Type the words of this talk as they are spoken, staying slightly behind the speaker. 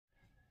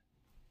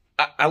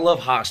I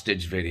love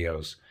hostage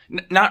videos.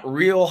 Not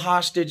real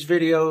hostage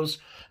videos.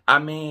 I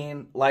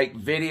mean, like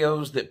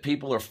videos that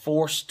people are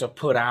forced to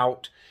put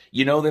out.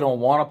 You know, they don't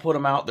want to put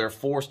them out. They're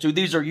forced to.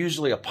 These are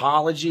usually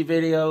apology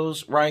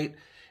videos, right?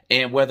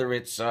 And whether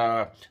it's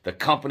the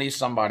company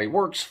somebody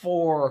works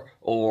for,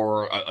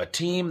 or a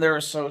team they're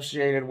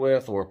associated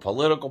with, or a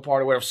political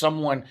party, whatever,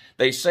 someone,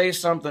 they say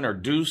something or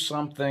do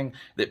something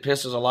that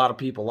pisses a lot of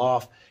people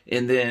off,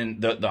 and then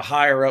the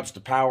higher-ups, the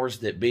powers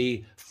that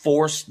be,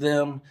 force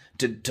them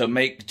to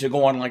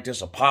go on like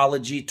this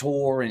apology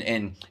tour,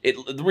 and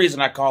the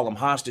reason I call them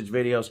hostage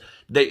videos,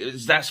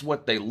 that's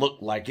what they look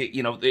like.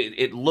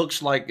 It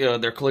looks like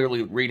they're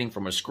clearly reading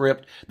from a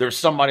script. There's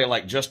somebody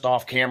like just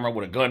off camera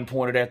with a gun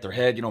pointed at their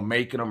head,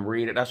 making them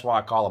read it. That's why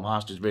I call them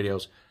hostage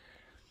videos.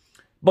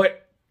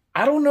 But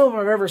I don't know if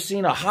I've ever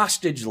seen a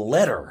hostage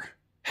letter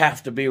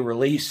have to be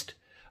released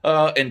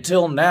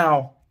until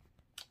now.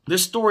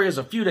 This story is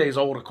a few days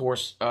old, of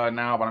course,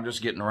 now, but I'm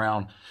just getting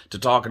around to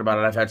talking about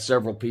it. I've had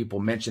several people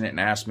mention it and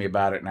ask me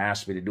about it and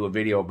ask me to do a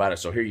video about it,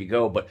 so here you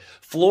go. But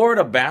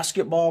Florida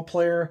basketball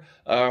player,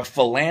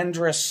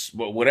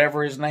 Phlandroud,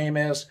 whatever his name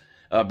is,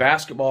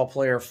 basketball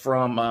player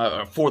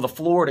for the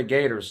Florida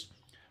Gators,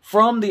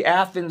 from the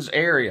Athens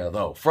area,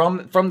 though,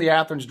 from the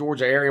Athens,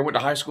 Georgia area, went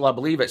to high school, I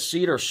believe, at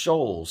Cedar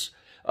Shoals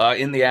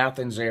in the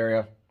Athens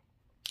area,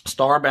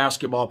 star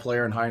basketball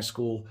player in high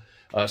school.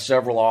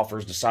 Several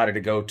offers, decided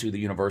to go to the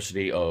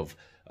University of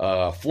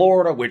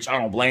Florida, which I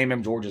don't blame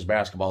him. Georgia's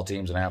basketball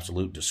team's an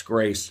absolute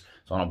disgrace,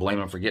 so I don't blame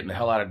him for getting the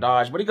hell out of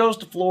Dodge. But he goes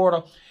to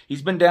Florida.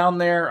 He's been down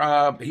there.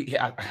 I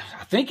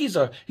think he's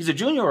a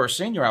junior or a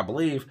senior, I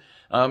believe.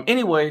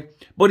 Anyway,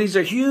 but he's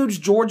a huge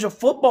Georgia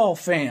football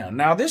fan.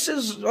 Now, this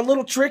is a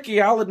little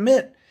tricky, I'll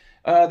admit.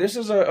 This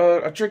is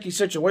a tricky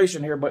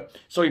situation here, but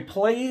so he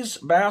plays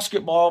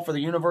basketball for the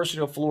University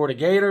of Florida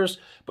Gators,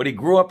 but he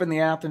grew up in the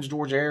Athens,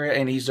 Georgia area,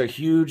 and he's a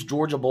huge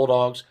Georgia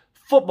Bulldogs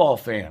football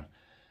fan.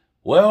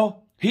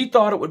 Well, he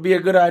thought it would be a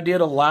good idea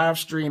to live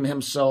stream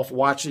himself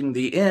watching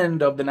the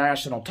end of the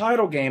national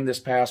title game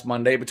this past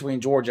Monday between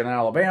Georgia and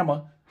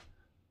Alabama,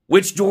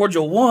 which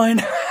Georgia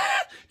won,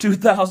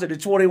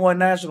 2021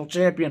 national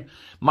champion,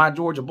 my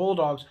Georgia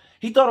Bulldogs.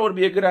 He thought it would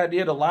be a good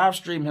idea to live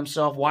stream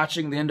himself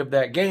watching the end of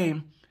that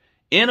game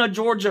in a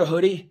Georgia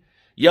hoodie,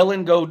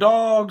 yelling "Go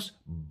Dogs,"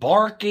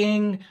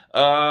 barking,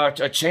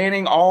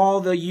 chanting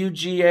all the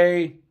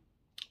UGA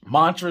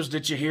mantras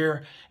that you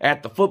hear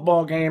at the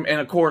football game.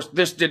 And, of course,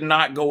 this did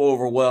not go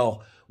over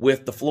well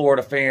with the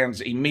Florida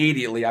fans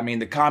immediately. I mean,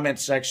 the comment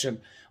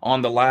section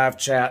on the live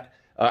chat.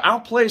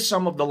 I'll play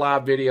some of the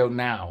live video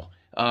now.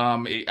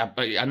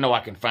 I know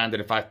I can find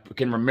it. If I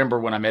can remember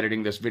when I'm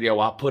editing this video,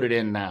 I'll put it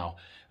in now.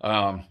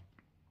 Here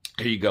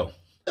you go.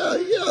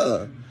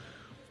 Yeah.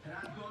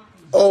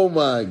 Oh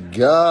my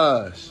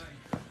gosh.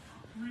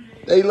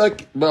 They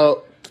look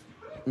about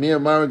me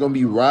and Myron gonna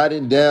be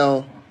riding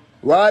down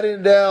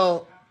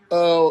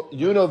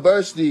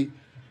University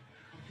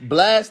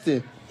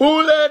blasting.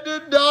 Who let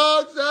the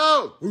dogs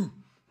out?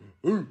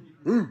 Who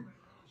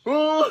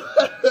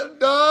let the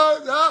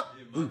dogs out?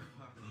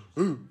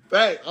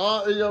 Bang,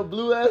 in your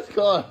blue ass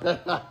car.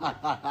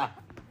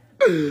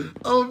 I'm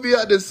gonna be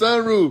at the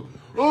sunroof.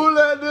 Who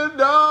let the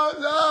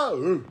dogs out?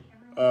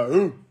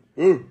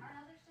 Ooh.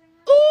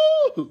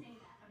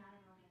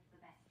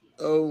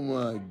 Oh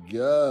my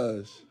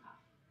gosh.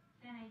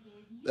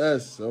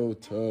 That's so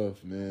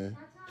tough, man.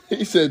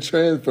 He said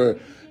transfer.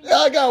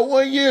 I got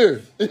 1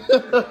 year. I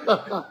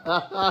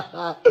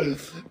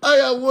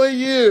got 1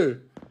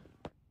 year.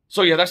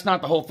 So, yeah, that's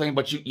not the whole thing,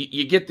 but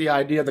you get the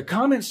idea. The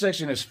comment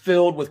section is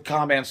filled with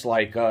comments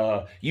like,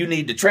 you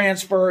need to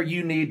transfer,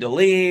 you need to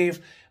leave.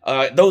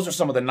 Those are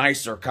some of the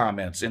nicer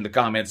comments in the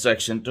comment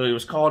section. It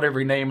was called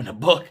every name in the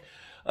book.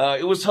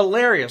 It was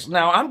hilarious.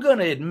 Now, I'm going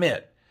to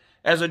admit,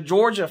 as a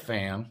Georgia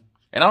fan,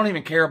 and I don't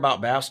even care about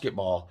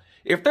basketball,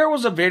 if there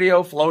was a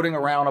video floating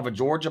around of a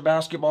Georgia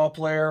basketball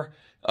player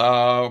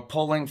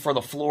pulling for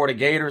the Florida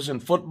Gators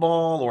in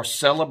football or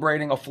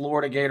celebrating a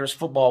Florida Gators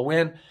football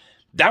win,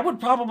 that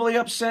would probably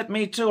upset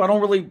me too. I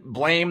don't really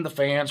blame the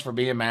fans for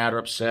being mad or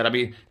upset. I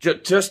mean,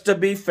 just to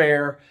be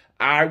fair,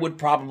 I would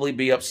probably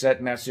be upset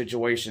in that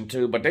situation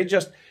too, but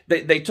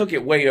they took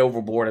it way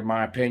overboard in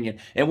my opinion.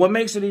 And what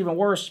makes it even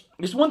worse,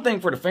 it's one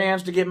thing for the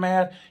fans to get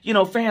mad.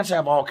 Fans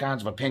have all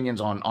kinds of opinions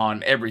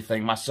on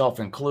everything, myself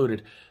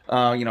included.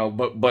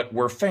 But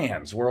we're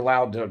fans. We're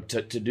allowed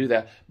to do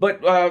that.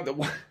 But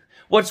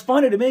what's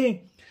funny to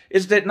me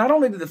is that not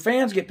only did the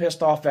fans get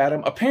pissed off at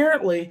him,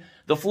 apparently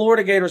the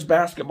Florida Gators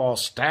basketball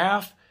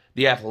staff,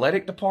 the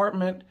athletic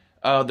department,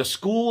 the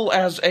school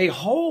as a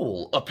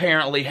whole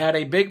apparently had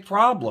a big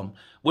problem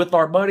with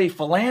our buddy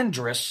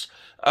Phlandroud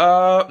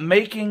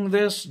making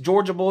this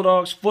Georgia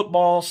Bulldogs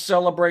football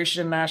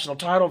celebration national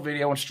title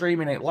video and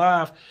streaming it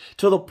live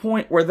to the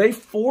point where they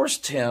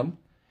forced him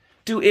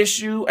to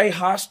issue a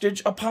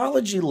hostage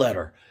apology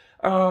letter.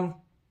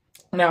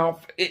 Now,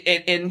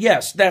 and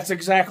yes, that's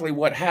exactly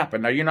what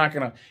happened. Now, you're not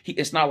going to,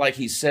 it's not like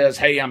he says,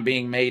 hey, I'm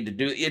being made to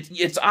do it.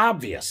 It's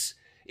obvious.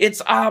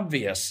 It's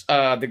obvious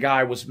the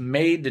guy was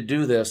made to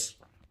do this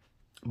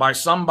by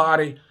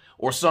somebody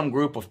or some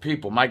group of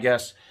people. My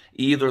guess,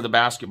 either the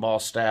basketball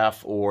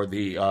staff or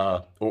the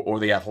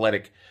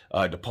athletic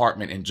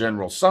department in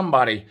general.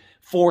 Somebody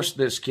forced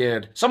this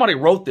kid. Somebody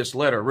wrote this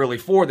letter really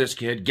for this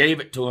kid, gave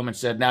it to him, and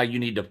said, now you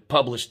need to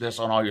publish this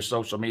on all your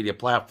social media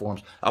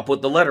platforms. I'll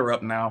put the letter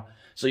up now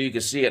so you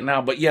can see it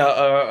now. But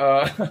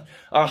yeah,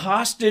 a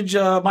hostage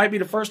might be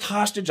the first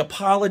hostage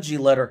apology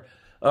letter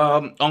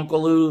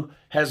Uncle Lou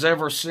has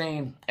ever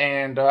seen,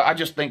 and I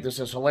just think this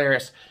is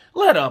hilarious.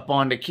 Let up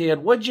on the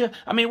kid, would you?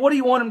 I mean, what do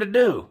you want him to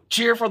do?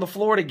 Cheer for the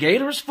Florida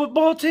Gators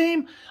football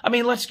team? I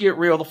mean, let's get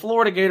real. The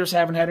Florida Gators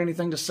haven't had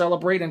anything to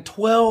celebrate in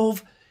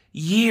 12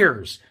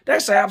 years.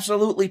 That's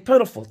absolutely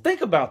pitiful.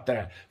 Think about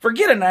that.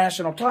 Forget a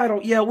national title.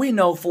 Yeah, we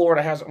know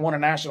Florida hasn't won a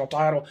national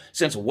title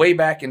since way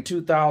back in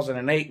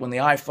 2008 when the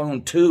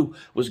iPhone 2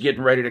 was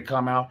getting ready to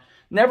come out.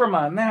 Never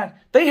mind that.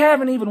 They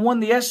haven't even won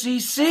the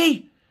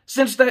SEC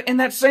since in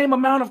that same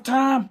amount of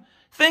time.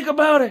 Think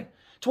about it.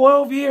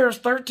 12 years,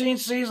 13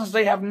 seasons,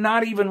 they have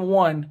not even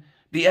won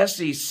the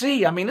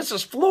SEC. I mean, this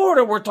is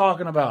Florida we're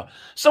talking about.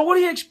 So what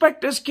do you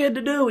expect this kid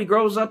to do? He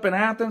grows up in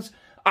Athens.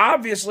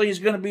 Obviously, he's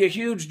going to be a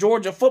huge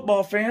Georgia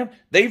football fan.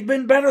 They've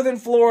been better than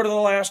Florida the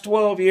last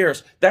 12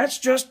 years. That's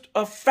just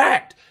a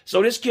fact.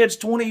 So this kid's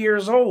 20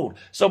 years old.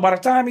 So by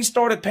the time he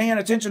started paying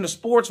attention to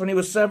sports when he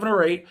was 7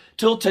 or 8,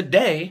 till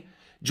today,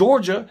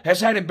 Georgia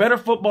has had a better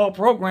football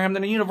program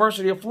than the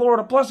University of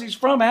Florida. Plus, he's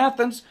from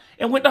Athens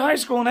and went to high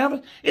school in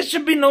Athens. It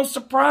should be no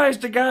surprise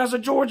the guy's a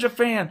Georgia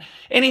fan.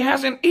 And he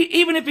hasn't,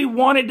 even if he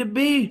wanted to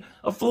be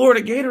a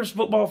Florida Gators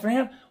football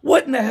fan,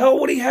 what in the hell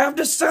would he have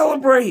to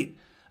celebrate?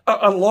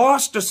 A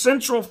loss to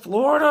Central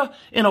Florida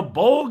in a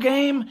bowl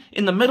game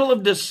in the middle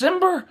of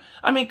December?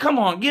 I mean, come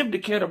on, give the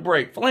kid a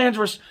break.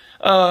 Phlandroud,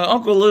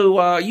 Uncle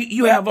Lou,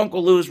 you have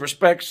Uncle Lou's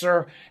respect,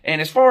 sir.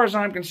 And as far as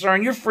I'm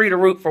concerned, you're free to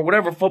root for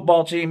whatever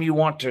football team you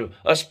want to,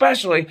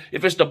 especially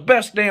if it's the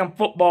best damn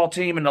football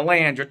team in the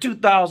land, your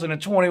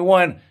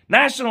 2021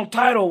 national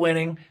title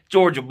winning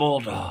Georgia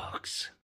Bulldogs.